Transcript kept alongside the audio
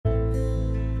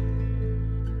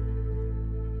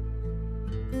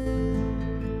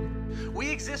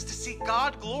exist to see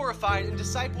God glorified and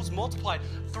disciples multiplied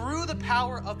through the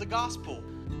power of the gospel.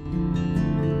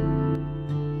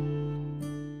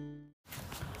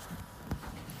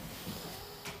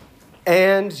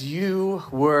 And you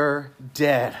were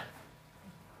dead.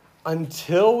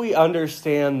 Until we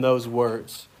understand those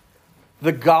words,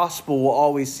 the gospel will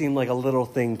always seem like a little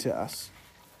thing to us.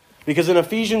 Because in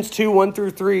Ephesians 2, 1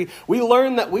 through 3, we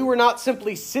learn that we were not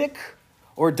simply sick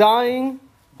or dying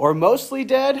or mostly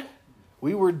dead.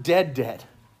 We were dead.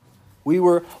 We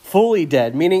were fully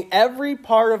dead, meaning every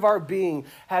part of our being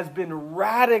has been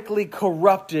radically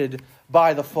corrupted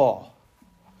by the fall.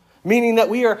 Meaning that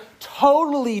we are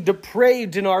totally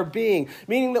depraved in our being.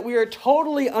 Meaning that we are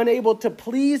totally unable to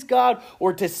please God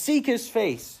or to seek His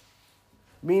face.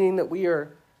 Meaning that we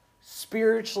are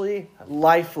spiritually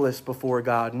lifeless before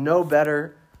God, no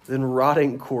better than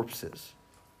rotting corpses.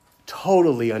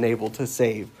 Totally unable to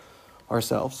save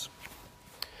ourselves.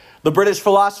 The British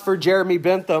philosopher Jeremy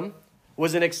Bentham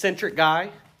was an eccentric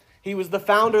guy. He was the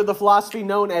founder of the philosophy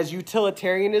known as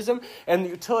utilitarianism, and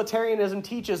utilitarianism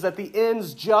teaches that the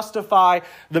ends justify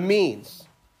the means.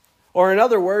 Or in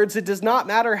other words, it does not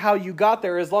matter how you got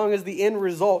there as long as the end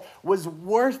result was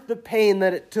worth the pain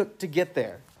that it took to get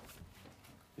there.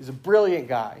 He's a brilliant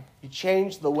guy. He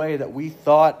changed the way that we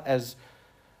thought as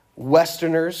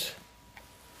Westerners,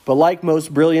 but like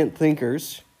most brilliant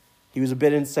thinkers, he was a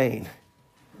bit insane.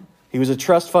 He was a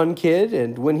trust fund kid,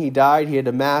 and when he died, he had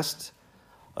amassed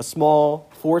a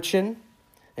small fortune,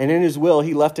 and in his will,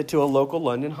 he left it to a local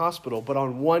London hospital, but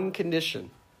on one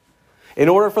condition. In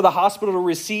order for the hospital to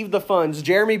receive the funds,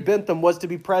 Jeremy Bentham was to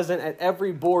be present at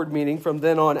every board meeting from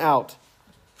then on out.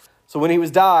 So when he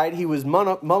died, he was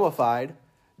mummified,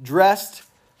 dressed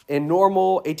in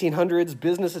normal 1800s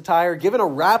business attire, given a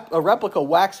replica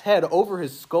wax head over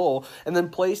his skull, and then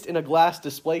placed in a glass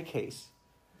display case.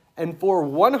 And for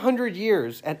 100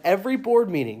 years, at every board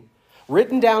meeting,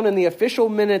 written down in the official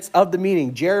minutes of the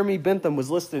meeting, Jeremy Bentham was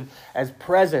listed as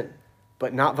present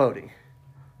but not voting.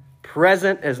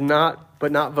 Present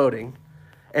but not voting.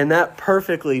 And that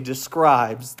perfectly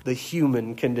describes the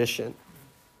human condition.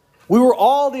 We were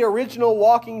all the original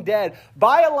walking dead,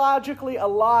 biologically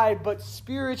alive but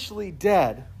spiritually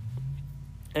dead.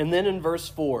 And then in verse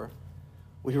 4,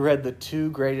 we read the two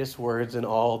greatest words in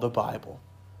all the Bible.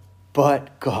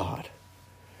 But God.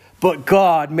 But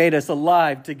God made us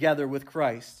alive together with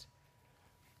Christ.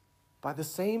 By the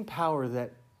same power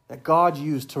that God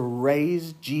used to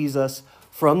raise Jesus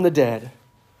from the dead,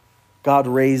 God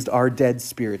raised our dead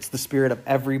spirits, the spirit of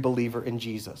every believer in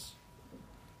Jesus.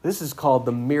 This is called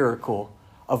the miracle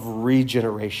of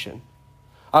regeneration.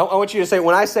 I want you to say,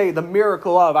 when I say the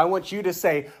miracle of, I want you to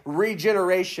say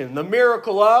regeneration. The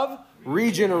miracle of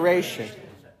regeneration.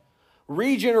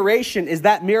 Regeneration is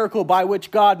that miracle by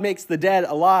which God makes the dead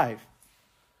alive.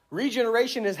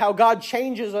 Regeneration is how God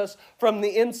changes us from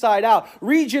the inside out.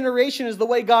 Regeneration is the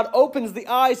way God opens the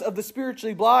eyes of the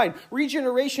spiritually blind.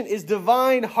 Regeneration is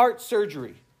divine heart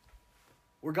surgery,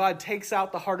 where God takes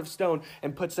out the heart of stone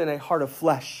and puts in a heart of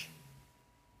flesh.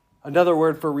 Another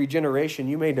word for regeneration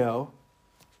you may know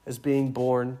as being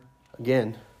born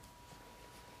again.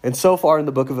 And so far in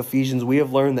the book of Ephesians, we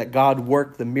have learned that God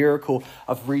worked the miracle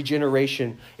of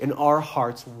regeneration in our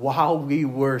hearts while we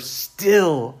were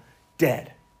still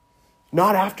dead.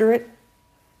 Not after it,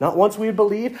 not once we had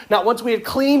believed, not once we had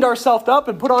cleaned ourselves up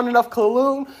and put on enough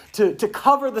cologne to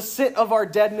cover the sin of our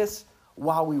deadness.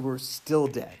 While we were still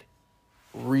dead,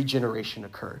 regeneration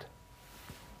occurred.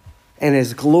 And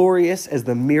as glorious as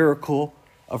the miracle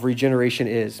of regeneration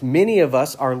is, many of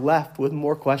us are left with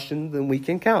more questions than we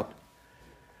can count.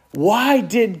 Why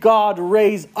did God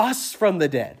raise us from the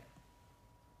dead?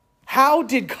 How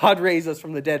did God raise us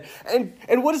from the dead?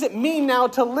 And what does it mean now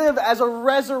to live as a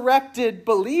resurrected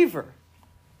believer?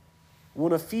 Well,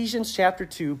 in Ephesians chapter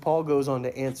 2, Paul goes on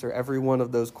to answer every one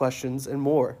of those questions and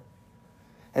more.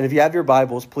 And if you have your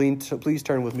Bibles, please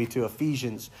turn with me to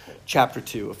Ephesians chapter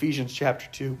 2. Ephesians chapter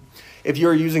 2. If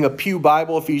you're using a Pew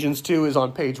Bible, Ephesians 2 is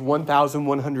on page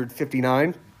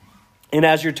 1159. And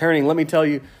as you're turning, let me tell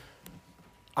you,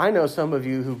 I know some of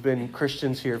you who've been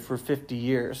Christians here for 50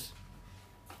 years,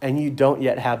 and you don't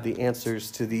yet have the answers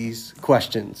to these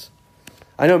questions.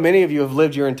 I know many of you have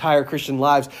lived your entire Christian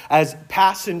lives as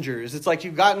passengers. It's like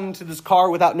you've gotten into this car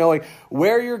without knowing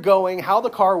where you're going, how the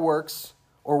car works,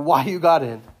 or why you got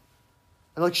in.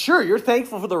 And like, sure, you're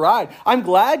thankful for the ride. I'm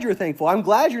glad you're thankful. I'm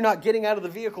glad you're not getting out of the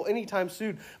vehicle anytime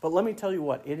soon. But let me tell you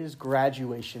what, it is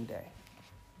graduation day.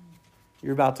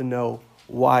 You're about to know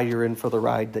why you're in for the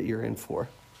ride that you're in for.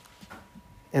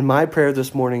 And my prayer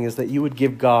this morning is that you would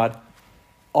give God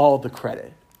all the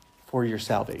credit for your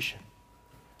salvation.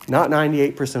 Not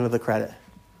 98% of the credit,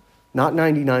 Not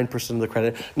 99% of the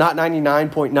credit, not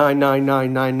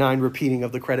 99.99999 repeating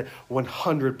of the credit,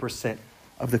 100%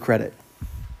 of the credit.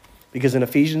 Because in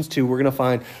Ephesians 2, we're going to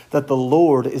find that the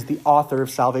Lord is the author of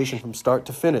salvation from start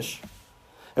to finish.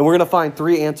 And we're going to find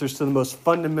 3 answers to the most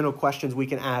fundamental questions we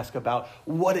can ask about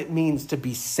what it means to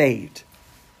be saved.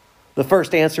 The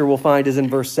first answer we'll find is in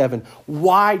verse 7.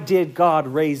 Why did God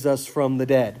raise us from the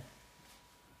dead?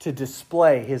 To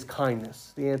display his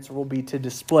kindness. The answer will be to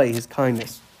display his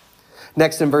kindness.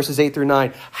 Next in verses 8 through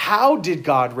 9. How did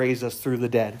God raise us through the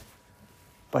dead?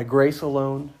 By grace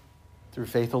alone, through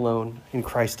faith alone, in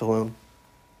Christ alone.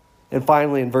 And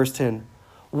finally in verse 10.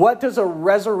 What does a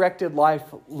resurrected life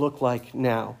look like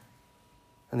now?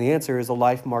 And the answer is a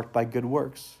life marked by good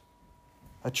works.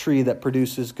 A tree that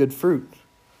produces good fruit.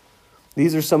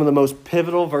 These are some of the most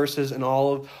pivotal verses in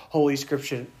all of Holy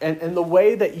Scripture. And the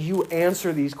way that you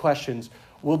answer these questions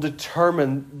will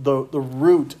determine the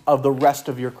root of the rest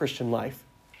of your Christian life.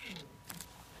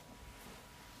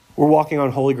 We're walking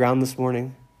on holy ground this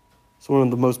morning. It's one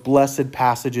of the most blessed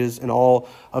passages in all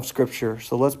of Scripture.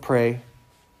 So let's pray,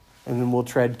 and then we'll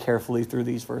tread carefully through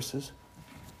these verses.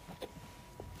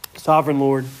 Sovereign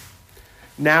Lord,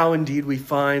 now indeed we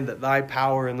find that thy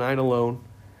power and thine alone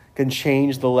can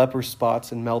change the leper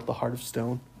spots and melt the heart of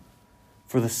stone.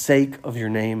 For the sake of your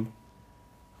name,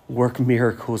 work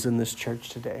miracles in this church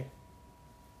today.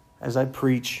 As I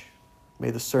preach, may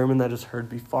the sermon that is heard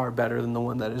be far better than the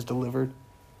one that is delivered.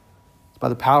 It's by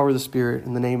the power of the Spirit,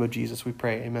 in the name of Jesus, we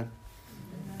pray. Amen.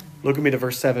 Look at me to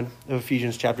verse 7 of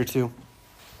Ephesians chapter 2.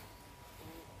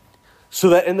 So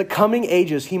that in the coming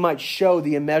ages he might show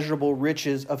the immeasurable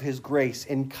riches of his grace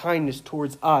and kindness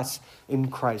towards us in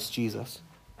Christ Jesus.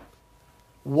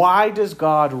 Why does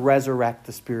God resurrect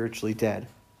the spiritually dead?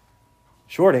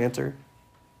 Short answer,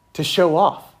 to show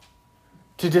off,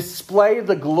 to display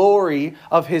the glory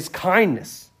of his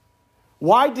kindness.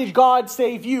 Why did God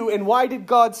save you and why did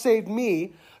God save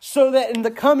me? So that in the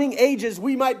coming ages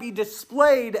we might be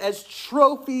displayed as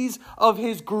trophies of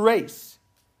his grace.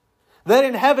 That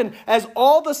in heaven, as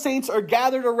all the saints are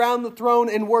gathered around the throne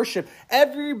in worship,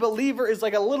 every believer is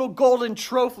like a little golden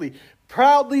trophy,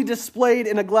 proudly displayed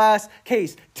in a glass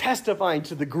case, testifying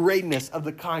to the greatness of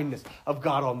the kindness of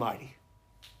God Almighty.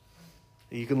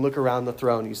 You can look around the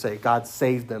throne and you say, God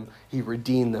saved them, he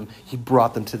redeemed them, he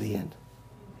brought them to the end.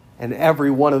 And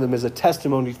every one of them is a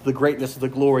testimony to the greatness of the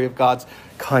glory of God's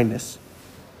kindness.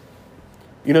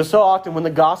 You know, so often when the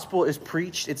gospel is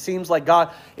preached, it seems like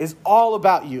God is all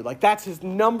about you. Like that's his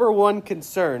number one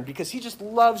concern because he just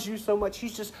loves you so much.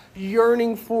 He's just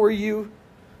yearning for you.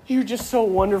 You're just so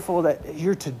wonderful that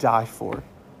you're to die for.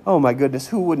 Oh my goodness,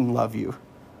 who wouldn't love you?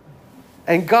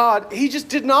 And God, he just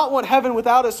did not want heaven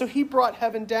without us, so he brought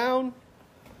heaven down.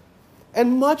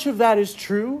 And much of that is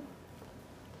true.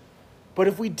 But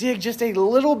if we dig just a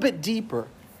little bit deeper,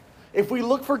 if we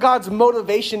look for God's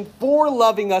motivation for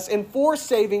loving us and for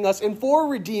saving us and for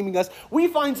redeeming us, we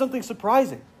find something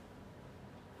surprising.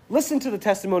 Listen to the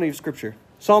testimony of Scripture.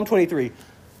 Psalm 23.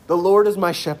 The Lord is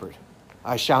my shepherd.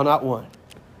 I shall not want.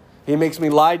 He makes me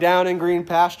lie down in green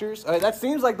pastures. That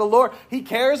seems like the Lord. He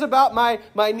cares about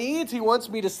my needs. He wants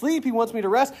me to sleep. He wants me to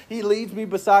rest. He leads me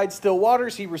beside still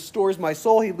waters. He restores my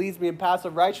soul. He leads me in paths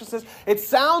of righteousness. It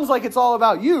sounds like it's all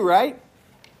about you, right?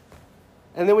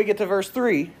 And then we get to verse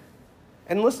 3.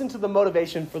 And listen to the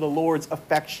motivation for the Lord's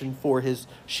affection for his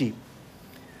sheep.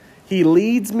 He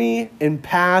leads me in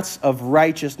paths of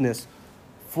righteousness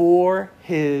for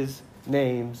his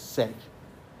name's sake.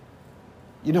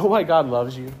 You know why God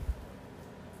loves you?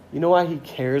 You know why he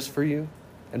cares for you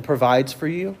and provides for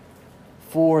you?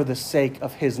 For the sake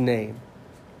of his name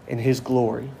and his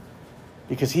glory.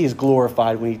 Because he is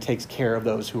glorified when he takes care of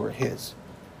those who are his.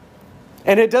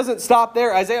 And it doesn't stop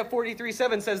there. Isaiah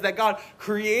 43:7 says that God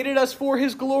created us for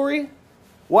his glory.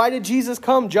 Why did Jesus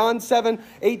come? John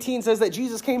 7:18 says that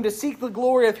Jesus came to seek the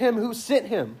glory of him who sent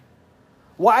him.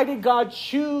 Why did God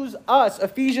choose us?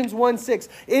 Ephesians 1:6.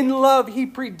 In love, he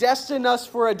predestined us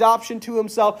for adoption to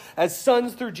himself as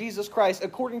sons through Jesus Christ,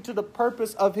 according to the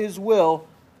purpose of his will,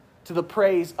 to the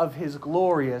praise of his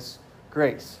glorious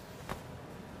grace.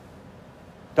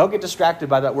 Don't get distracted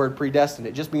by that word predestined.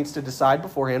 It just means to decide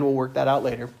beforehand. We'll work that out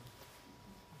later.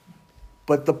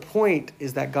 But the point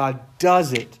is that God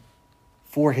does it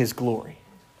for his glory.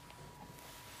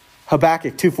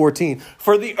 Habakkuk 2:14.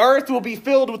 For the earth will be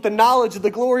filled with the knowledge of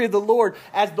the glory of the Lord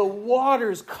as the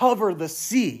waters cover the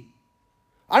sea.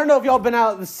 I don't know if y'all been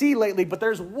out at the sea lately, but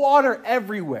there's water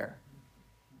everywhere.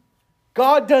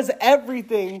 God does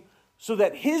everything so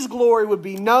that his glory would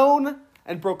be known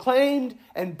and proclaimed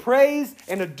and praised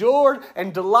and adored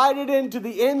and delighted in to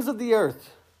the ends of the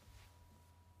earth.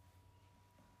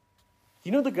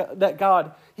 You know that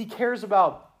God, he cares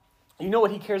about, you know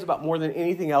what he cares about more than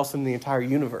anything else in the entire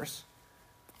universe?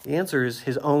 The answer is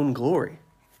his own glory.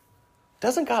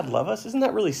 Doesn't God love us? Isn't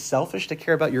that really selfish to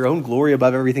care about your own glory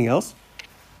above everything else?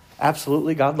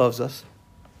 Absolutely, God loves us.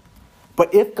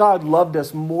 But if God loved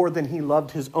us more than he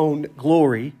loved his own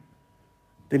glory,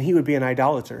 then he would be an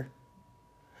idolater.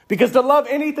 Because to love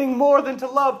anything more than to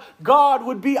love God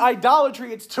would be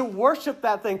idolatry. It's to worship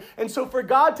that thing. And so for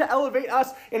God to elevate us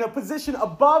in a position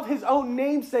above his own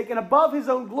namesake and above his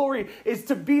own glory is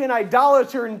to be an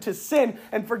idolater and to sin.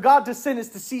 And for God to sin is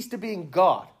to cease to being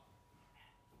God.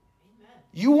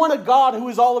 You want a God who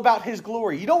is all about his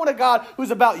glory. You don't want a God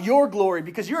who's about your glory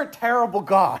because you're a terrible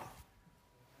God.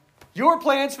 Your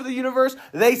plans for the universe,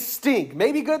 they stink.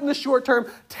 Maybe good in the short term,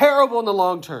 terrible in the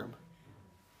long term.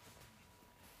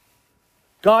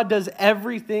 God does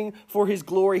everything for his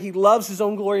glory. He loves his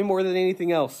own glory more than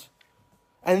anything else.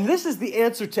 And this is the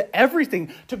answer to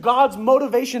everything, to God's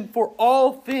motivation for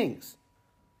all things.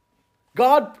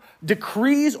 God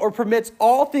decrees or permits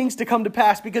all things to come to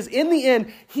pass because in the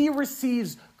end, he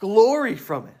receives glory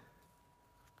from it.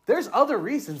 There's other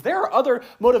reasons. There are other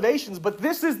motivations, but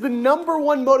this is the number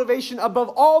one motivation above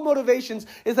all motivations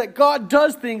is that God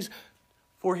does things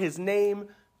for his name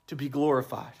to be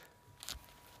glorified.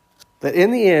 That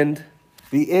in the end,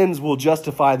 the ends will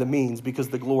justify the means because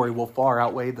the glory will far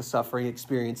outweigh the suffering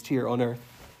experienced here on earth.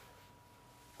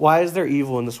 Why is there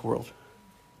evil in this world?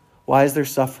 Why is there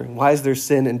suffering? Why is there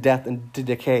sin and death and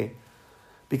decay?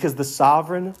 Because the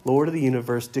sovereign Lord of the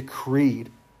universe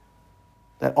decreed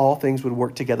that all things would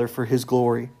work together for his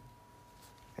glory.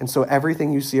 And so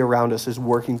everything you see around us is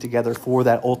working together for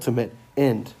that ultimate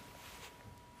end.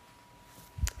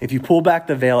 If you pull back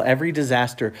the veil, every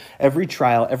disaster, every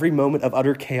trial, every moment of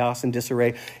utter chaos and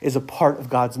disarray is a part of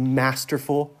God's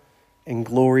masterful and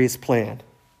glorious plan.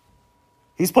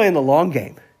 He's playing the long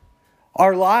game.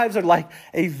 Our lives are like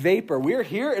a vapor. We're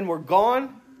here and we're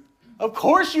gone. Of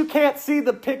course you can't see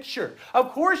the picture.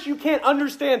 Of course you can't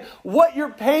understand what your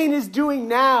pain is doing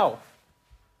now.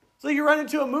 So you run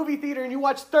into a movie theater and you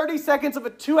watch 30 seconds of a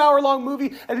 2-hour-long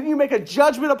movie and then you make a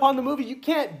judgment upon the movie. You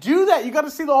can't do that. You got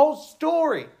to see the whole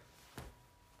story.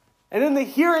 And in the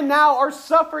here and now, our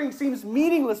suffering seems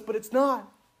meaningless, but it's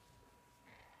not.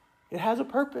 It has a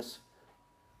purpose.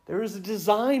 There is a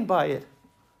design by it.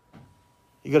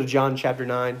 You go to John chapter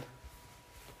 9.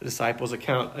 The disciples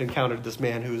encountered this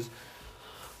man who was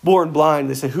born blind.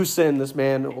 They said, who sinned, this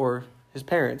man or his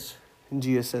parents? And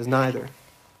Jesus says, neither.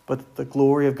 But that the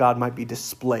glory of God might be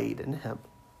displayed in him.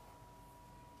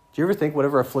 Do you ever think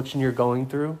whatever affliction you're going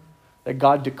through, that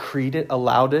God decreed it,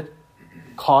 allowed it,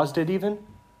 caused it even,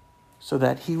 so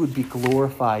that he would be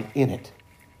glorified in it?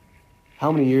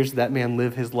 How many years did that man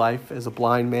live his life as a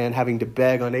blind man, having to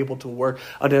beg, unable to work,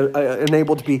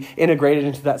 unable to be integrated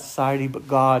into that society, but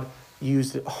God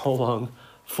used it all along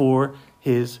for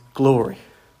his glory.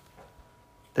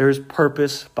 There is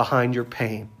purpose behind your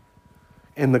pain.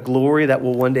 And the glory that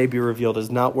will one day be revealed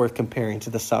is not worth comparing to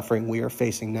the suffering we are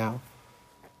facing now.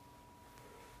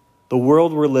 The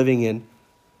world we're living in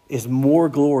is more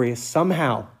glorious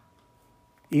somehow,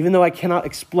 even though I cannot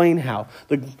explain how.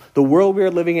 The world we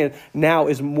are living in now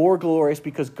is more glorious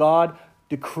because God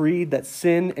decreed that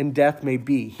sin and death may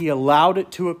be. He allowed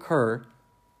it to occur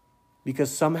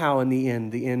because somehow in the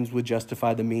end, the ends would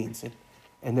justify the means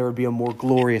and there would be a more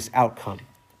glorious outcome.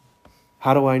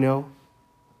 How do I know?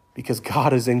 Because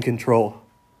God is in control.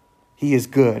 He is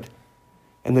good.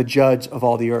 And the judge of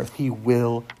all the earth, he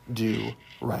will do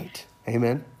right.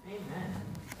 Amen? Amen.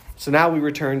 So now we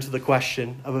return to the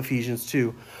question of Ephesians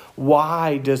 2.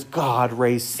 Why does God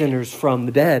raise sinners from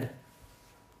the dead?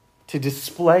 To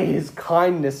display his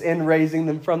kindness in raising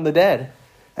them from the dead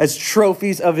as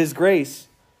trophies of his grace.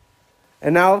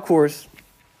 And now, of course,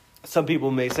 some people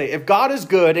may say, if God is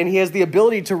good and he has the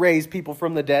ability to raise people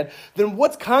from the dead, then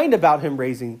what's kind about him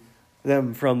raising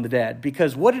them from the dead?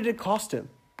 Because what did it cost him?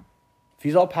 If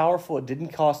he's all powerful, it didn't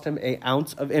cost him an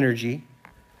ounce of energy.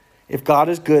 If God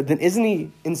is good, then isn't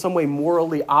he in some way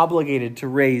morally obligated to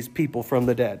raise people from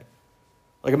the dead?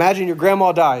 Like imagine your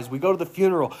grandma dies. We go to the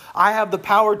funeral. I have the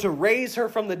power to raise her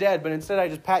from the dead, but instead I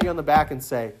just pat you on the back and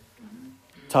say,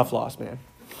 tough loss, man.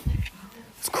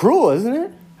 It's cruel, isn't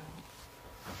it?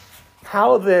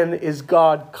 How then is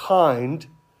God kind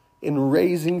in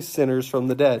raising sinners from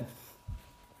the dead?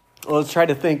 Well, let's try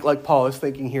to think like Paul is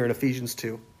thinking here in Ephesians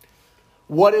 2.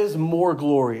 What is more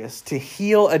glorious, to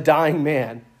heal a dying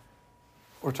man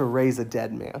or to raise a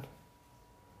dead man?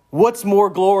 What's more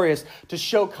glorious, to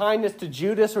show kindness to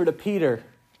Judas or to Peter?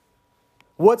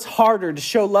 What's harder, to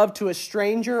show love to a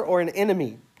stranger or an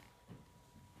enemy?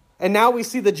 And now we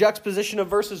see the juxtaposition of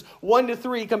verses 1 to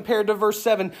 3 compared to verse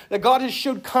 7, that God has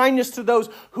showed kindness to those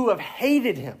who have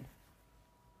hated him,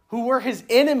 who were his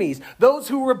enemies, those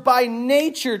who were by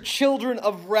nature children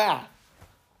of wrath.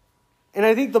 And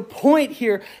I think the point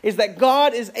here is that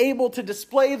God is able to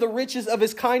display the riches of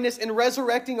his kindness in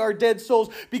resurrecting our dead souls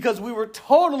because we were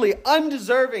totally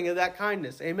undeserving of that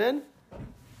kindness. Amen?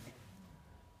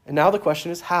 And now the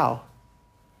question is how?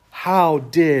 How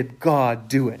did God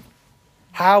do it?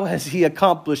 How has he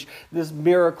accomplished this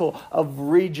miracle of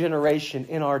regeneration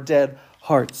in our dead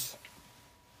hearts?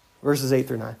 Verses 8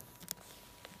 through 9.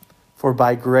 For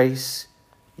by grace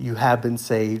you have been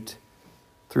saved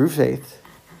through faith.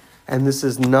 And this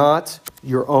is not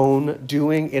your own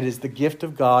doing. It is the gift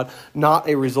of God, not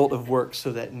a result of works,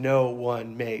 so that no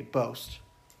one may boast.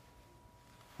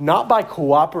 Not by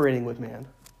cooperating with man.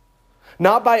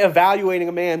 Not by evaluating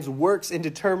a man's works and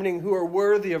determining who are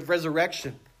worthy of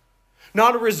resurrection.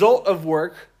 Not a result of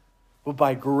work, but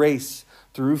by grace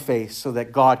through faith, so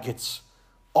that God gets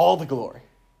all the glory.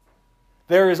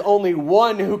 There is only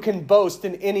one who can boast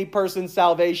in any person's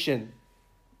salvation,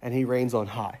 and he reigns on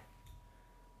high.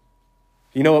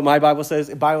 You know what my Bible says?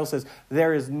 The Bible says,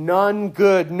 there is none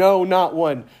good, no, not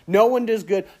one. No one does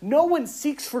good. No one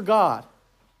seeks for God.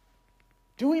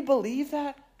 Do we believe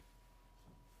that?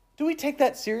 Do we take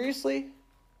that seriously?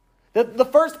 That the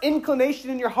first inclination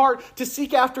in your heart to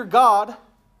seek after God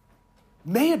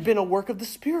may have been a work of the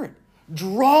Spirit,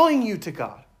 drawing you to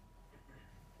God.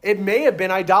 It may have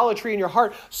been idolatry in your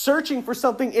heart, searching for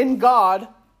something in God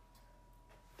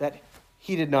that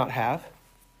he did not have.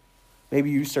 Maybe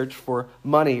you search for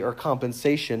money or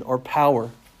compensation or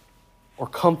power or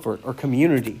comfort or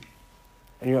community.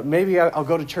 And maybe I'll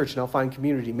go to church and I'll find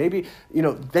community. Maybe,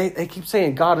 they keep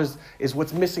saying God is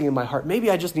what's missing in my heart. Maybe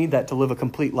I just need that to live a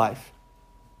complete life.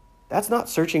 That's not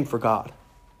searching for God.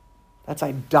 That's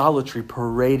idolatry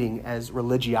parading as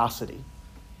religiosity.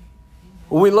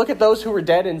 When we look at those who were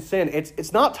dead in sin,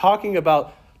 it's not talking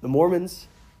about the Mormons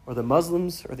or the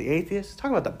Muslims or the atheists. It's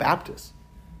talking about the Baptists.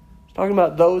 It's talking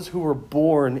about those who were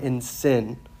born in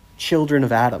sin, children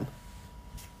of Adam.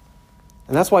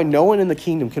 And that's why no one in the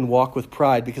kingdom can walk with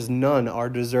pride, because none are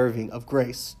deserving of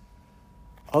grace.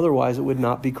 Otherwise, it would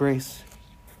not be grace.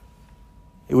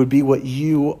 It would be what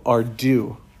you are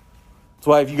due. That's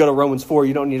why if you go to Romans 4,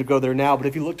 you don't need to go there now. But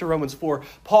if you look to Romans 4,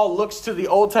 Paul looks to the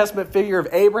Old Testament figure of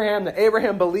Abraham, that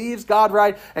Abraham believes God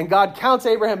right, and God counts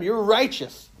Abraham, you're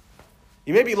righteous.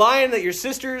 You may be lying that your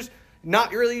sister's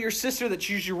not really your sister, that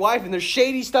she's your wife, and there's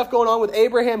shady stuff going on with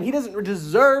Abraham. He doesn't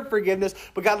deserve forgiveness,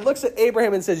 but God looks at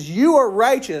Abraham and says, you are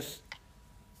righteous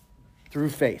through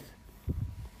faith.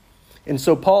 And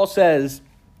so Paul says,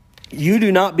 you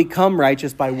do not become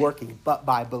righteous by working, but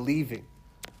by believing.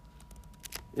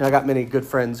 I got many good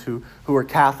friends who are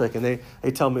Catholic, and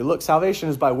they tell me, look, salvation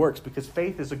is by works because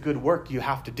faith is a good work you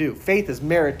have to do. Faith is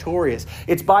meritorious.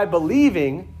 It's by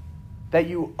believing that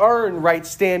you earn right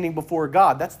standing before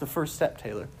God. That's the first step,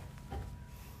 Taylor.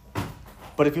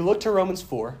 But if you look to Romans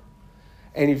 4,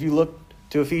 and if you look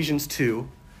to Ephesians 2,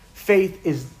 faith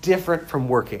is different from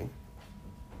working.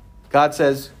 God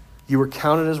says, you were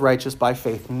counted as righteous by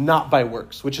faith, not by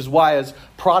works, which is why as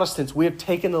Protestants, we have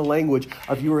taken the language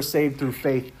of you are saved through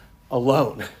faith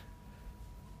alone.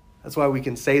 That's why we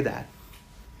can say that.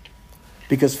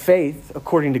 Because faith,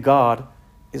 according to God,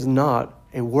 is not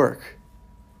a work.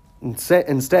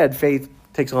 Instead, faith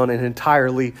takes on an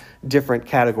entirely different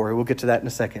category. We'll get to that in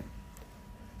a second.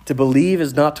 To believe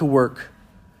is not to work.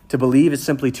 To believe is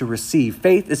simply to receive.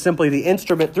 Faith is simply the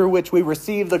instrument through which we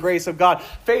receive the grace of God.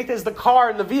 Faith is the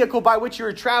car and the vehicle by which you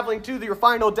are traveling to your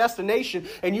final destination,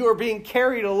 and you are being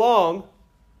carried along.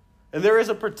 And there is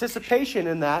a participation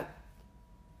in that,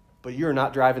 but you're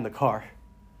not driving the car.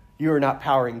 You are not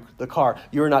powering the car.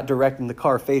 You are not directing the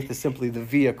car. Faith is simply the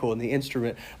vehicle and the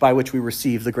instrument by which we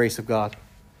receive the grace of God.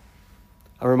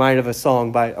 I'm reminded of a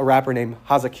song by a rapper named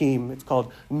Hazakim. It's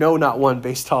called No Not One,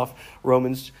 based off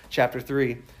Romans chapter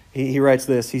 3. He writes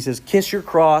this. He says, kiss your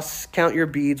cross, count your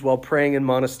beads while praying in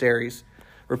monasteries.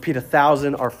 Repeat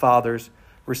 1,000 Our Fathers.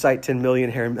 Recite 10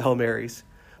 million Hail Marys.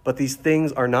 But these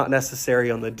things are not necessary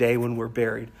on the day when we're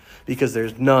buried, because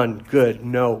there's none good,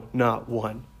 no, not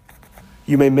one.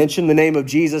 You may mention the name of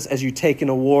Jesus as you take an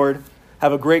award,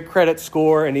 have a great credit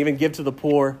score, and even give to the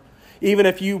poor. Even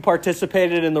if you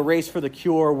participated in the race for the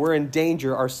cure, we're in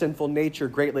danger. Our sinful nature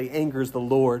greatly angers the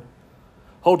Lord.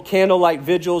 Hold candlelight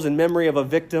vigils in memory of a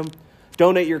victim.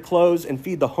 Donate your clothes and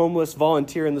feed the homeless.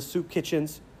 Volunteer in the soup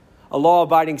kitchens. A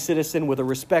law-abiding citizen with a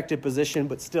respected position,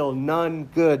 but still none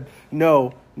good,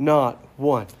 no, not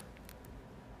one.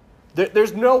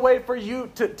 There's no way for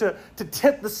you to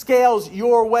tip the scales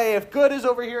your way. If good is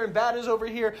over here and bad is over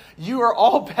here, you are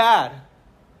all bad.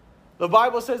 The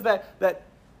Bible says that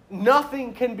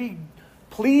nothing can be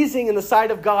pleasing in the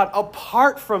sight of God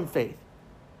apart from faith.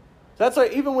 That's why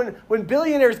even when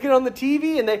billionaires get on the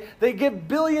TV and they give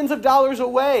billions of dollars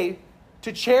away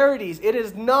to charities, it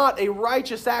is not a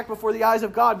righteous act before the eyes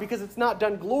of God because it's not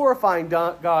done glorifying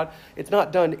God. It's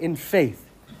not done in faith.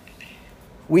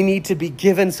 We need to be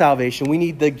given salvation. We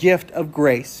need the gift of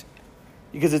grace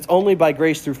because it's only by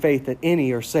grace through faith that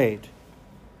any are saved.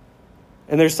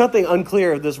 And there's something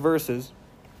unclear of this verses.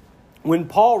 When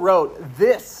Paul wrote,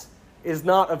 "This is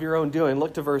not of your own doing,"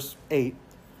 look to verse 8.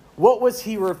 What was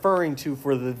he referring to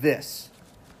for the this?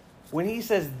 When he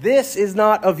says, "This is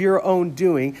not of your own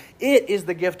doing, it is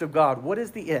the gift of God." What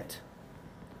is the it?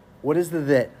 What is the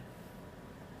that?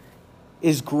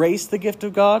 Is grace the gift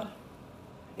of God?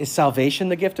 Is salvation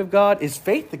the gift of God? Is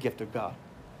faith the gift of God?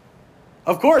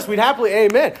 Of course, we'd happily,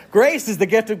 amen. Grace is the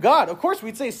gift of God. Of course,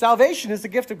 we'd say salvation is the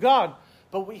gift of God.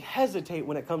 But we hesitate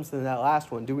when it comes to that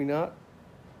last one, do we not?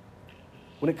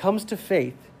 When it comes to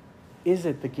faith, is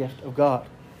it the gift of God?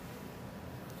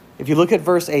 If you look at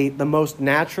verse 8, the most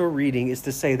natural reading is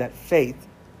to say that faith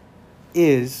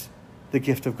is the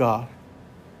gift of God.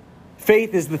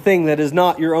 Faith is the thing that is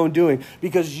not your own doing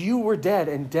because you were dead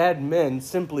and dead men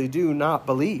simply do not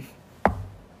believe. Can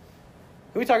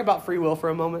we talk about free will for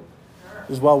a moment?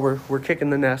 As well, we're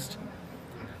kicking the nest.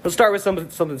 Let's start with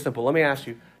something simple. Let me ask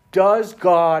you, does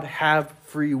God have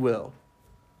free will?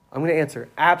 I'm going to answer,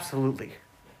 absolutely.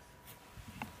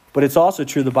 But it's also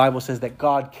true, the Bible says that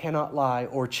God cannot lie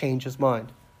or change his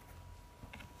mind.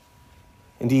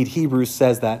 Indeed, Hebrews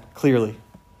says that clearly.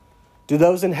 Do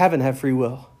those in heaven have free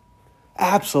will?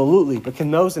 Absolutely. But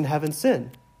can those in heaven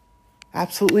sin?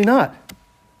 Absolutely not.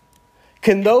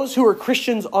 Can those who are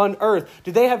Christians on earth,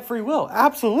 do they have free will?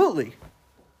 Absolutely.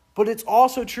 But it's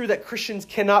also true that Christians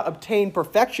cannot obtain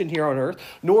perfection here on earth,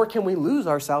 nor can we lose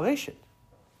our salvation.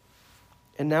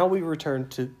 And now we return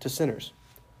to sinners.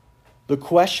 The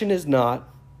question is not,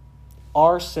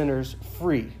 are sinners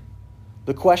free?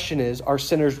 The question is, are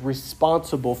sinners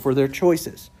responsible for their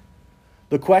choices?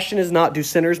 The question is not, do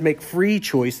sinners make free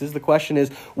choices? The question is,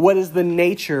 what is the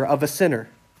nature of a sinner?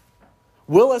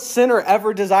 Will a sinner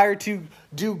ever desire to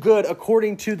do good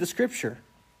according to the Scripture?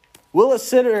 Will a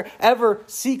sinner ever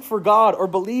seek for God or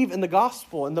believe in the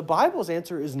gospel? And the Bible's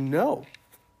answer is no.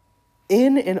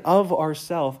 In and of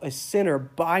ourselves, a sinner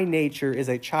by nature is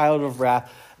a child of wrath,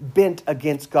 bent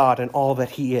against God and all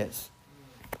that he is.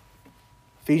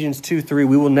 Ephesians 2:3,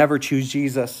 we will never choose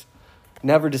Jesus,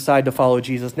 never decide to follow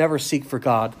Jesus, never seek for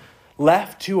God,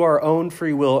 left to our own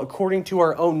free will, according to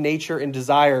our own nature and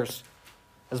desires.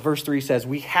 As verse 3 says,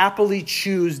 we happily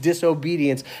choose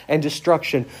disobedience and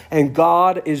destruction, and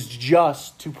God is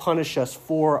just to punish us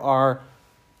for our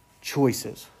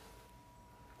choices.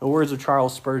 In the words of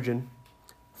Charles Spurgeon,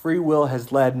 free will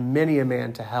has led many a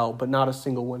man to hell, but not a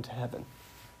single one to heaven.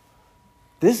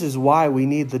 This is why we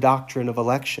need the doctrine of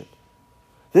election.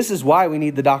 This is why we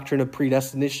need the doctrine of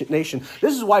predestination.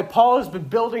 This is why Paul has been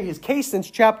building his case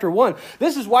since chapter 1.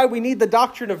 This is why we need the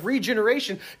doctrine of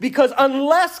regeneration, because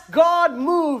unless God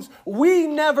moves, we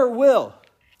never will.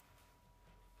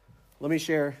 Let me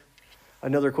share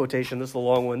another quotation. This is a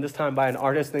long one, this time by an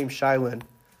artist named Callen.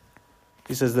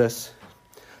 He says this,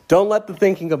 "Don't let the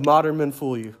thinking of modern men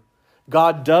fool you.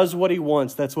 God does what he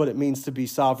wants. That's what it means to be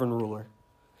sovereign ruler.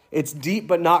 It's deep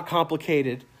but not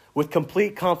complicated. With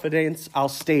complete confidence, I'll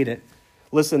state it.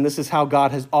 Listen, this is how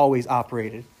God has always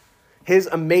operated. His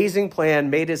amazing plan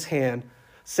made his hand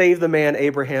save the man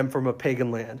Abraham from a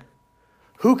pagan land.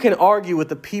 Who can argue with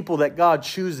the people that God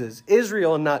chooses?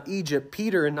 Israel and not Egypt,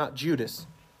 Peter and not Judas.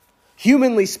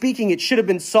 Humanly speaking, it should have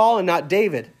been Saul and not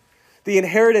David. The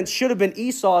inheritance should have been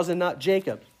Esau's and not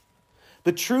Jacob.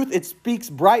 The truth, it speaks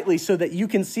brightly so that you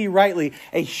can see rightly.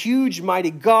 A huge, mighty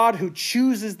God who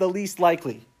chooses the least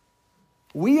likely.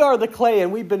 We are the clay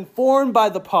and we've been formed by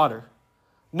the potter.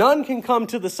 None can come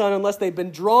to the Son unless they've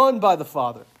been drawn by the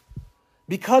Father.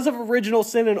 Because of original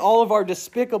sin and all of our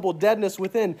despicable deadness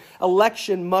within,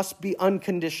 election must be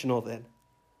unconditional then.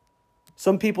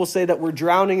 Some people say that we're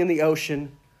drowning in the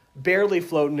ocean, barely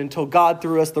floating until God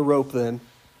threw us the rope then.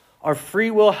 Our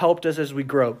free will helped us as we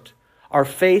groped. Our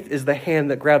faith is the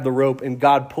hand that grabbed the rope and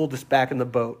God pulled us back in the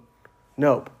boat.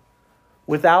 Nope.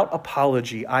 Without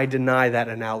apology, I deny that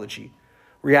analogy.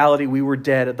 Reality, we were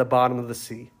dead at the bottom of the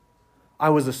sea. I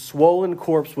was a swollen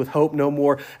corpse with hope no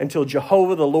more until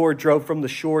Jehovah the Lord drove from the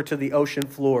shore to the ocean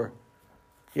floor.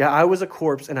 Yeah, I was a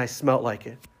corpse and I smelt like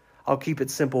it. I'll keep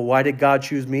it simple. Why did God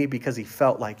choose me? Because he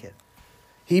felt like it.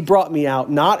 He brought me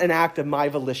out, not an act of my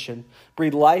volition,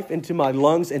 breathed life into my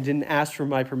lungs and didn't ask for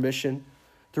my permission.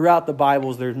 Throughout the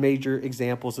Bibles, there's major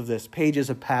examples of this. Pages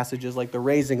of passages like the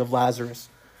raising of Lazarus.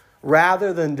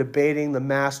 Rather than debating the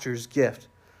master's gift,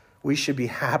 we should be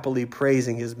happily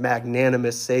praising his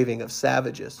magnanimous saving of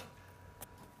savages.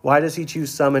 Why does he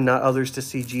choose some and not others to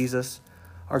see Jesus?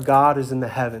 Our God is in the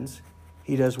heavens.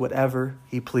 He does whatever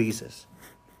he pleases.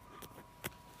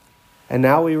 And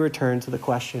now we return to the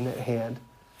question at hand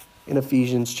in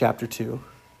Ephesians chapter 2.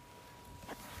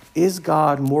 Is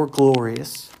God more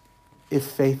glorious if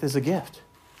faith is a gift?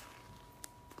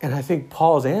 And I think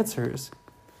Paul's answer is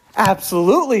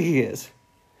absolutely he is.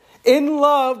 In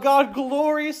love, God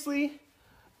gloriously,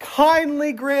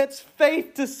 kindly grants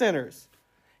faith to sinners.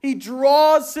 He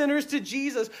draws sinners to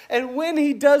Jesus. And when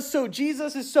he does so,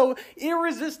 Jesus is so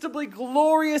irresistibly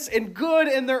glorious and good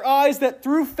in their eyes that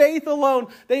through faith alone,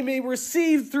 they may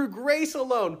receive through grace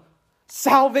alone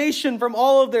salvation from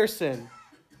all of their sin.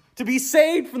 To be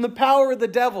saved from the power of the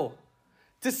devil.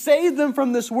 To save them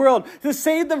from this world. To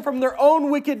save them from their own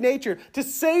wicked nature. To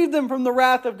save them from the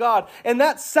wrath of God. And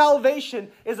that salvation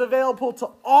is available to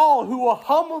all who will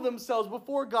humble themselves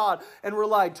before God and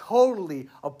rely totally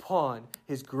upon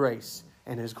his grace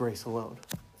and his grace alone.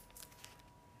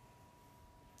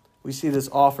 We see this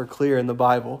offer clear in the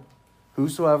Bible.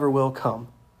 Whosoever will come.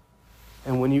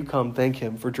 And when you come, thank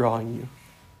him for drawing you.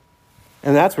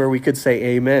 And that's where we could say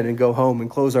amen and go home and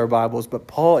close our Bibles. But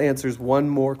Paul answers one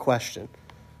more question.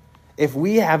 If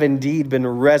we have indeed been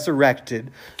resurrected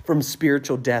from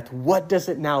spiritual death, what does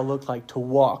it now look like to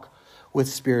walk with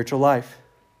spiritual life?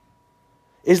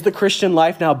 Is the Christian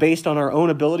life now based on our own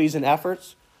abilities and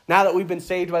efforts? Now that we've been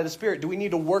saved by the Spirit, do we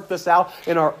need to work this out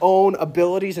in our own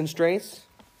abilities and strengths?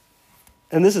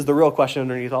 And this is the real question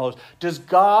underneath all of this. Does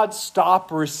God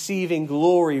stop receiving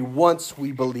glory once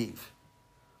we believe?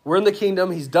 We're in the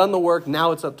kingdom. He's done the work.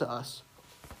 Now it's up to us.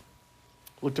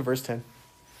 Look to verse 10.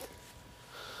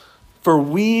 For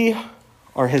we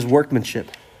are his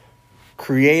workmanship,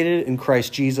 created in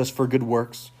Christ Jesus for good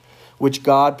works, which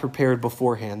God prepared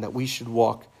beforehand that we should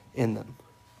walk in them.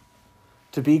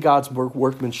 To be God's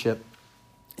workmanship,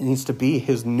 it needs to be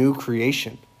his new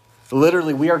creation.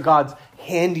 Literally, we are God's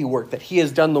handiwork, that he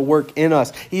has done the work in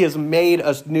us. He has made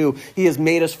us new. He has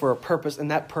made us for a purpose, and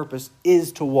that purpose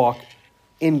is to walk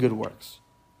in good works.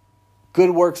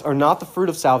 Good works are not the fruit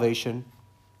of salvation.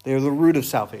 They are the root of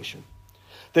salvation.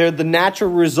 They're the natural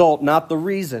result, not the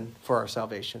reason for our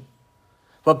salvation.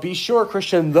 But be sure,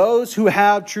 Christian, those who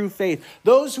have true faith,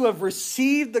 those who have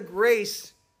received the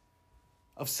grace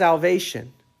of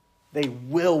salvation, they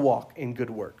will walk in good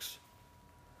works.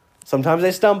 Sometimes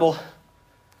they stumble.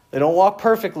 They don't walk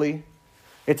perfectly.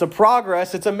 It's a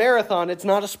progress. It's a marathon. It's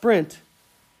not a sprint.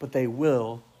 But they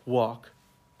will walk.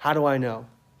 How do I know?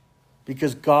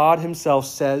 Because God himself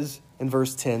says in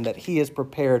verse 10 that he has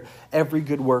prepared every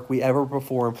good work we ever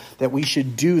perform, that we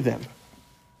should do them.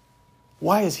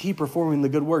 Why is he performing the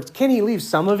good works? Can he leave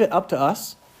some of it up to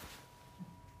us?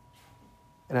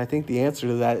 And I think the answer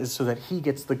to that is so that he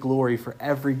gets the glory for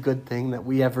every good thing that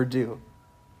we ever do.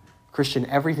 Christian,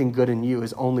 everything good in you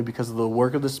is only because of the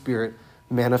work of the Spirit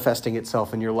manifesting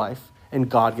itself in your life, and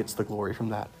God gets the glory from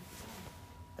that.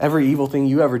 Every evil thing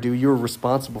you ever do, you're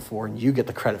responsible for, and you get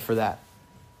the credit for that.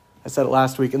 I said it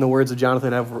last week in the words of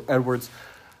Jonathan Edwards,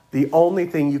 the only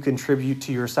thing you contribute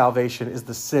to your salvation is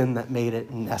the sin that made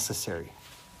it necessary.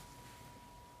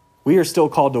 We are still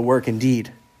called to work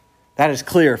indeed. That is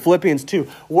clear. Philippians 2,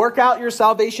 work out your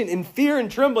salvation in fear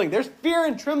and trembling. There's fear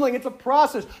and trembling. It's a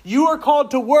process. You are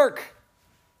called to work.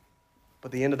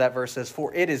 But the end of that verse says,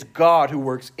 for it is God who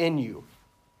works in you,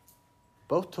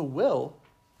 both to will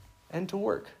and to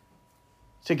work,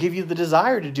 to give you the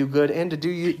desire to do good and to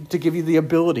give you the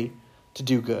ability to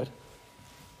do good.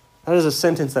 That is a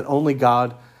sentence that only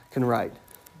God can write.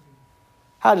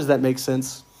 How does that make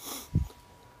sense?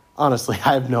 Honestly,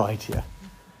 I have no idea.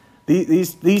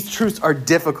 These truths are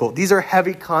difficult. These are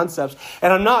heavy concepts.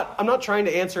 And I'm not trying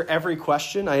to answer every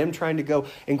question. I am trying to go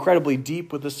incredibly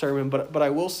deep with the sermon. But I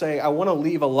will say I want to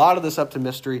leave a lot of this up to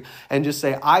mystery and just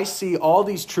say I see all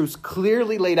these truths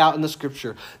clearly laid out in the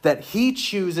scripture. That he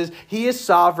chooses. He is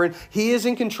sovereign. He is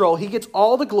in control. He gets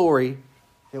all the glory.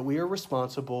 That we are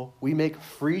responsible. We make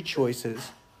free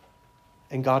choices.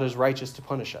 And God is righteous to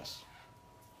punish us.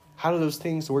 How do those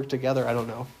things work together? I don't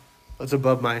know. That's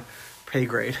above my pay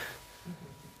grade.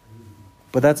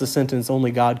 But that's a sentence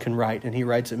only God can write, and he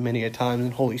writes it many a time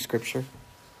in Holy Scripture.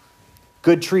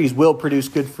 Good trees will produce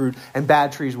good fruit, and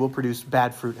bad trees will produce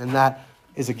bad fruit, and that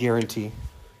is a guarantee.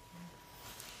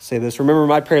 say this. Remember,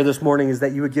 my prayer this morning is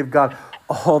that you would give God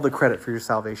all the credit for your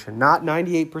salvation. Not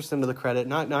 98% of the credit,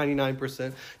 not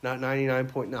 99%, not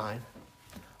 99.9%.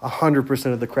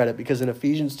 100% of the credit. Because in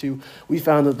Ephesians 2, we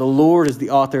found that the Lord is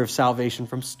the author of salvation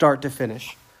from start to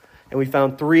finish. And we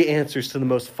found 3 answers to the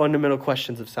most fundamental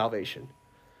questions of salvation.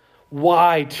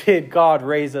 Why did God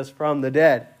raise us from the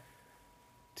dead?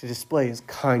 To display his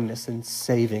kindness in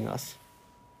saving us.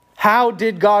 How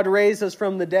did God raise us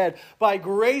from the dead? By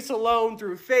grace alone,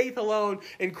 through faith alone,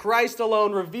 in Christ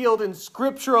alone, revealed in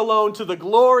Scripture alone, to the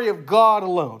glory of God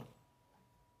alone.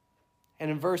 And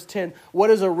in verse 10, what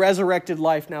does a resurrected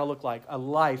life now look like? A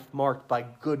life marked by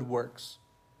good works,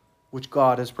 which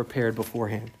God has prepared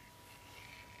beforehand.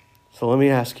 So let me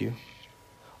ask you,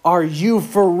 are you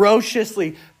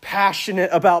ferociously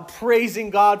passionate about praising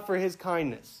God for his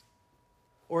kindness?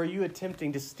 Or are you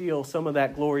attempting to steal some of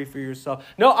that glory for yourself?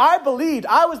 No, I believed.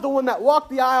 I was the one that walked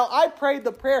the aisle. I prayed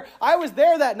the prayer. I was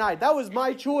there that night. That was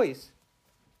my choice.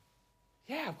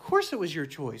 Yeah, of course it was your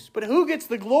choice. But who gets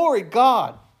the glory?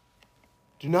 God.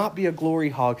 Do not be a glory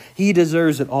hog. He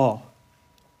deserves it all.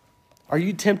 Are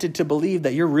you tempted to believe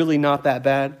that you're really not that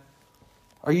bad?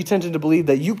 Are you tempted to believe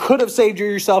that you could have saved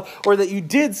yourself, or that you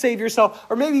did save yourself,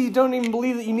 or maybe you don't even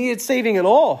believe that you needed saving at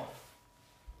all?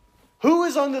 Who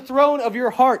is on the throne of your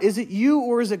heart? Is it you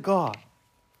or is it God?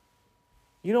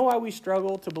 You know why we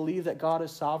struggle to believe that God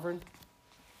is sovereign?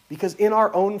 Because in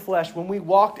our own flesh, when we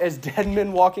walked as dead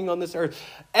men walking on this earth,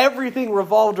 everything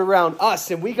revolved around us,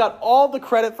 and we got all the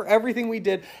credit for everything we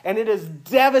did. And it is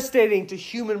devastating to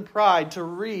human pride to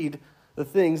read the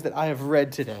things that I have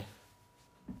read today.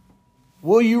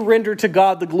 Will you render to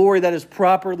God the glory that is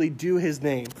properly due his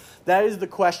name? That is the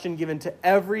question given to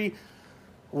every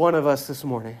one of us this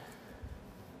morning.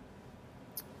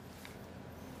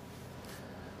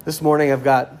 This morning I've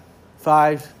got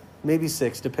 5, maybe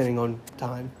 6, depending on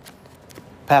time,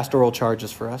 pastoral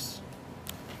charges for us.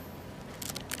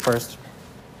 First,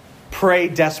 pray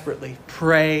desperately.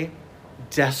 Pray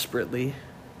desperately.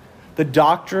 The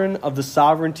doctrine of the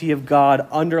sovereignty of God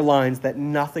underlines that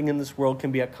nothing in this world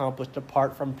can be accomplished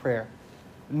apart from prayer.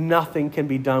 Nothing can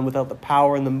be done without the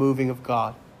power and the moving of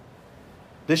God.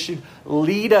 This should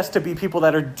lead us to be people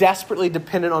that are desperately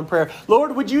dependent on prayer.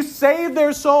 Lord, would you save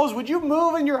their souls? Would you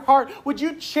move in your heart? Would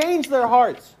you change their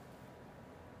hearts?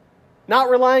 Not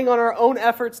relying on our own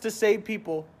efforts to save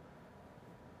people.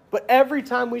 But every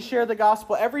time we share the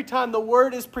gospel, every time the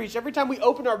word is preached, every time we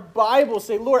open our Bible,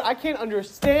 say, Lord, I can't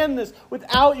understand this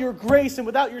without your grace and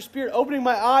without your Spirit opening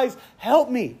my eyes. Help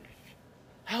me.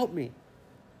 Help me.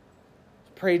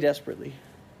 Pray desperately.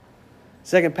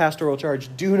 Second pastoral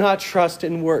charge, do not trust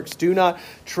in works. Do not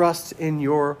trust in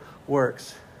your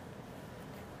works.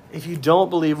 If you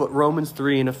don't believe what Romans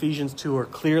 3 and Ephesians 2 are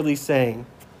clearly saying,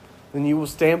 then you will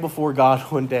stand before God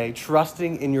one day,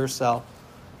 trusting in yourself.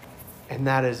 And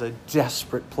that is a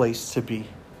desperate place to be.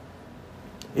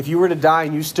 If you were to die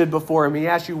and you stood before him, he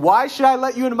asked you, why should I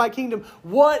let you into my kingdom?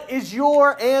 What is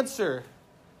your answer?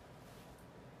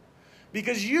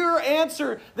 Because your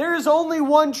answer, there is only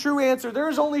one true answer. There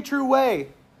is only true way.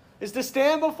 Is to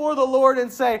stand before the Lord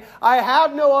and say, I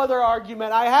have no other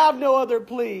argument. I have no other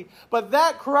plea. But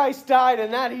that Christ died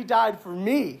and that he died for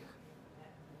me.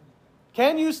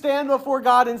 Can you stand before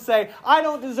God and say, I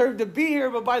don't deserve to be here,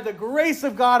 but by the grace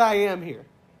of God, I am here?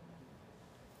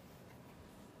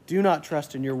 Do not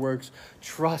trust in your works.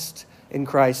 Trust in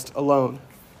Christ alone.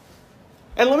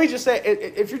 And let me just say,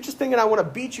 if you're just thinking I want to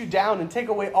beat you down and take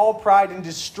away all pride and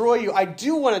destroy you, I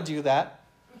do want to do that.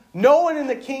 No one in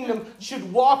the kingdom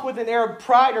should walk with an air of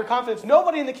pride or confidence.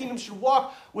 Nobody in the kingdom should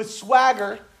walk with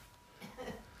swagger.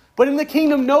 But in the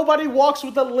kingdom, nobody walks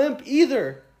with a limp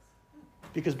either.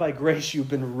 Because by grace, you've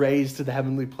been raised to the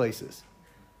heavenly places.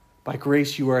 By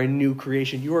grace, you are a new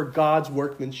creation. You are God's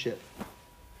workmanship.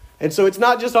 And so it's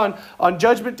not just on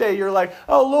Judgment Day, you're like,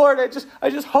 oh, Lord, I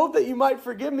just hope that you might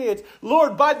forgive me. It's,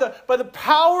 Lord, by the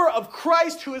power of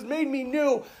Christ who has made me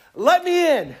new, let me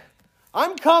in.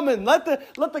 I'm coming. Let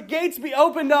the gates be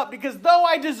opened up, because though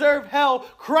I deserve hell,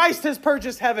 Christ has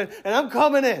purchased heaven, and I'm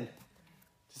coming in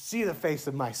to see the face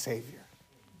of my Savior.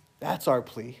 That's our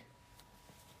plea.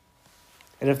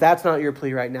 And if that's not your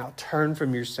plea right now, turn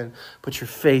from your sin, put your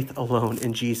faith alone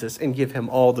in Jesus, and give him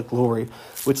all the glory.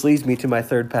 Which leads me to my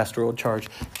third pastoral charge.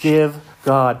 Give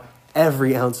God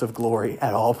every ounce of glory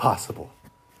at all possible.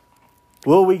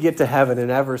 Will we get to heaven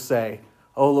and ever say,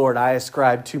 oh Lord, I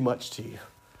ascribed too much to you.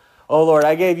 Oh Lord,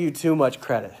 I gave you too much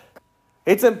credit.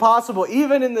 It's impossible,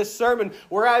 even in this sermon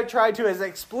where I've tried to as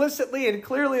explicitly and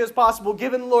clearly as possible,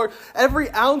 given the Lord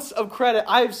every ounce of credit,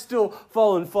 I've still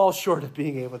fall short of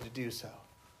being able to do so.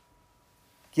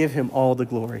 Give him all the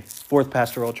glory. Fourth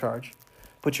pastoral charge.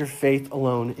 Put your faith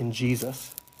alone in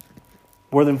Jesus.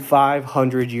 More than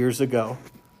 500 years ago,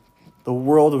 the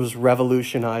world was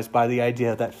revolutionized by the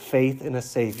idea that faith in a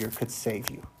Savior could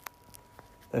save you.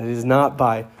 That it is not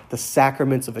by the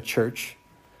sacraments of a church,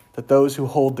 that those who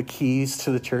hold the keys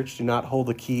to the church do not hold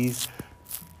the keys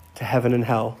to heaven and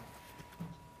hell,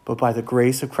 but by the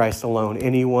grace of Christ alone.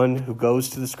 Anyone who goes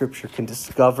to the Scripture can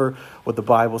discover what the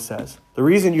Bible says. The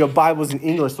reason you have Bibles in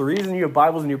English, the reason you have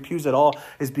Bibles in your pews at all,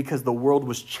 is because the world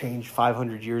was changed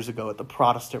 500 years ago at the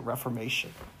Protestant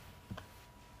Reformation.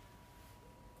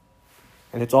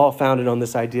 And it's all founded on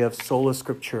this idea of sola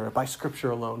scriptura, by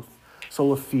Scripture alone,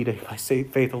 sola fide, by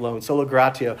faith alone, sola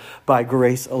gratia, by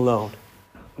grace alone,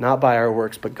 not by our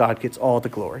works, but God gets all the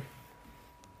glory.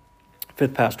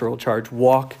 Fifth pastoral charge,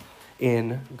 walk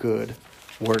in good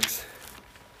works.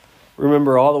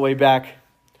 Remember all the way back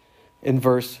in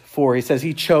verse 4, he says,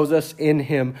 he chose us in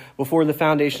him before the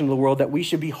foundation of the world that we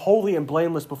should be holy and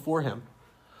blameless before him.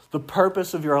 The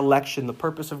purpose of your election, the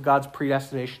purpose of God's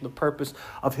predestination, the purpose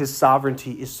of his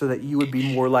sovereignty is so that you would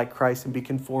be more like Christ and be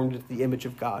conformed to the image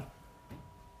of God.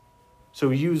 So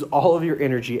use all of your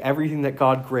energy, everything that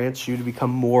God grants you, to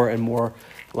become more and more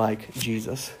like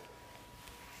Jesus.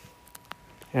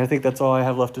 And I think that's all I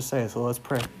have left to say, so let's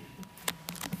pray.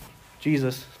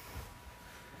 Jesus,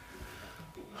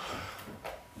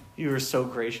 you are so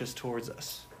gracious towards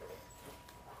us.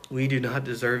 We do not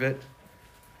deserve it.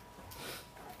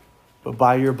 But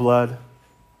by your blood,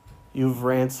 you've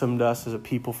ransomed us as a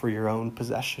people for your own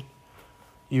possession.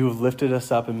 You have lifted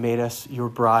us up and made us your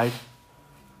bride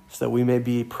so that we may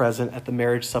be present at the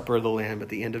marriage supper of the Lamb at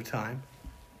the end of time.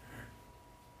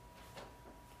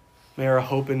 May our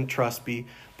hope and trust be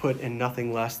put in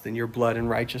nothing less than your blood and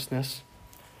righteousness.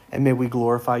 And may we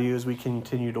glorify you as we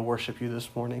continue to worship you this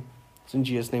morning. It's in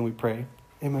Jesus' name we pray.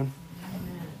 Amen.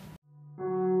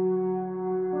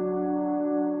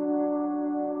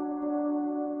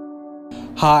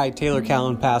 Hi, Taylor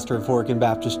Callen, pastor of Oregon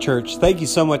Baptist Church. Thank you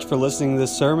so much for listening to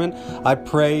this sermon. I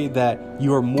pray that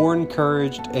you are more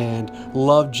encouraged and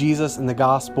love Jesus and the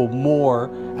gospel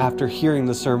more after hearing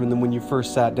the sermon than when you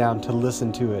first sat down to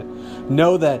listen to it.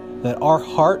 Know that our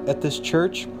heart at this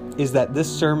church is that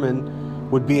this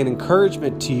sermon would be an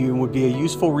encouragement to you and would be a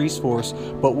useful resource,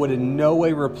 but would in no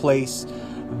way replace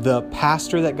the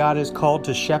pastor that God has called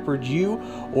to shepherd you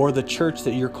or the church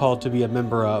that you're called to be a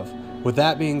member of. With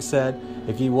that being said,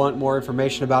 if you want more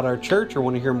information about our church or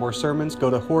want to hear more sermons,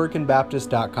 go to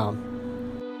HoreganBaptist.com.